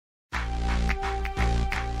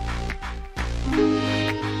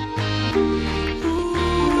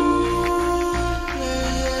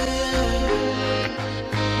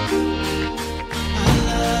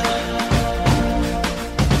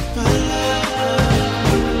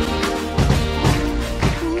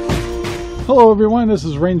Hello everyone, this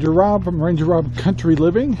is Ranger Rob from RangerRob Country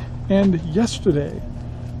Living, and yesterday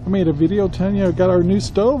I made a video telling you I got our new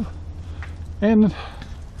stove, and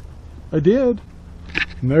I did,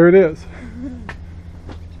 and there it is.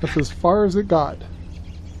 That's as far as it got.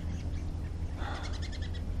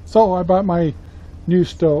 So I bought my new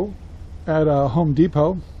stove at Home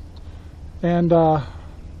Depot, and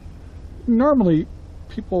normally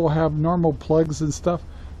people have normal plugs and stuff,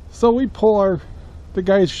 so we pull the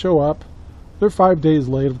guys show up. They're 5 days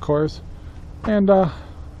late, of course, and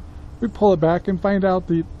we pull it back and find out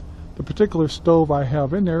the particular stove I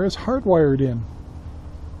have in there is hardwired in.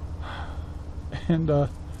 And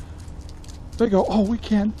they go, "Oh, we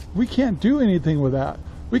can't do anything with that.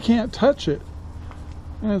 We can't touch it."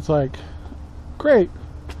 And it's like, great.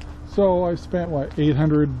 So I spent what,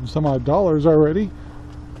 $800 and some odd already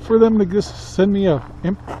for them to just send me a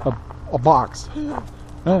box,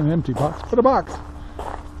 not an empty box, but a box.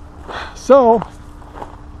 So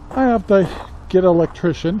I have to get an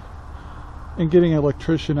electrician, and getting an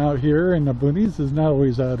electrician out here in the boonies is not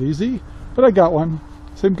always that easy, but I got one.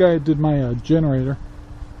 Same guy that did my generator.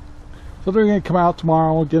 So they're going to come out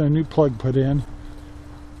tomorrow. We'll get a new plug put in.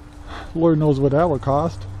 Lord knows what that will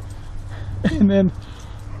cost. And then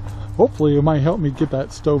hopefully it might help me get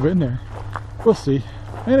that stove in there. We'll see.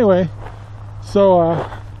 Anyway, so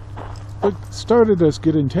what started as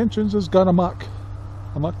good intentions has gone amok.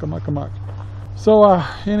 Amok. So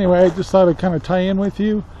anyway, I just thought I'd kind of tie in with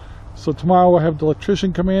you. So tomorrow we'll have the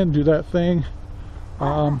electrician come in, do that thing.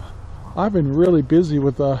 I've been really busy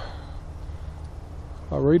with a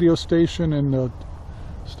radio station and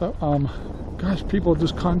stuff. Gosh, people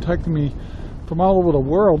just contacting me from all over the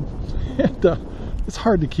world, and it's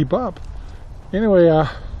hard to keep up. Anyway,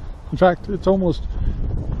 in fact, it's almost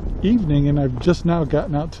evening, and I've just now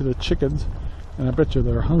gotten out to the chickens, and I bet you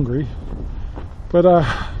they're hungry. But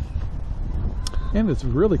and it's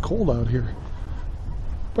really cold out here,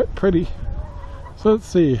 but pretty. So let's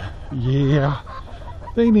see. Yeah,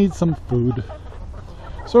 they need some food.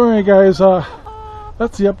 So anyway, guys,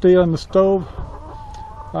 that's the update on the stove.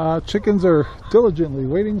 Chickens are diligently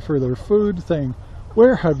waiting for their food, saying,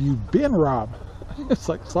 "Where have you been, Rob?" It's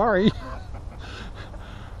like, sorry.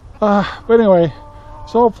 But anyway,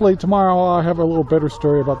 so hopefully tomorrow I'll have a little better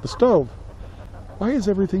story about the stove. Why does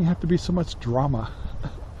everything have to be so much drama?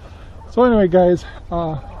 So anyway, guys,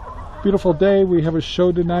 beautiful day. We have a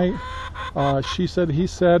show tonight. She said, he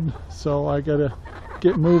said, so I gotta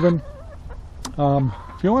get moving.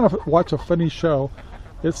 If you want to watch a funny show,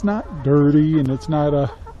 it's not dirty and it's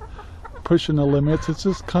not pushing the limits. It's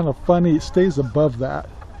just kind of funny. It stays above that.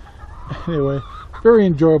 Anyway, very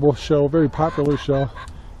enjoyable show, very popular show,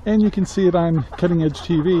 and you can see it on Cutting Edge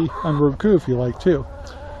TV on Roku if you like too.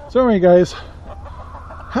 So anyway, guys,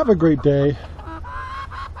 have a great day.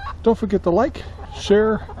 Don't forget to like,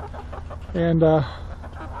 share, and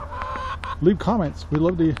leave comments. We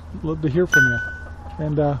love to hear from you.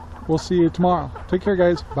 And we'll see you tomorrow. Take care,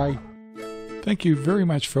 guys. Bye. Thank you very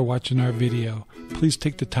much for watching our video. Please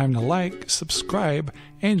take the time to like, subscribe,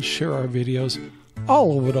 and share our videos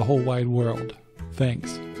all over the whole wide world.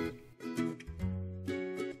 Thanks.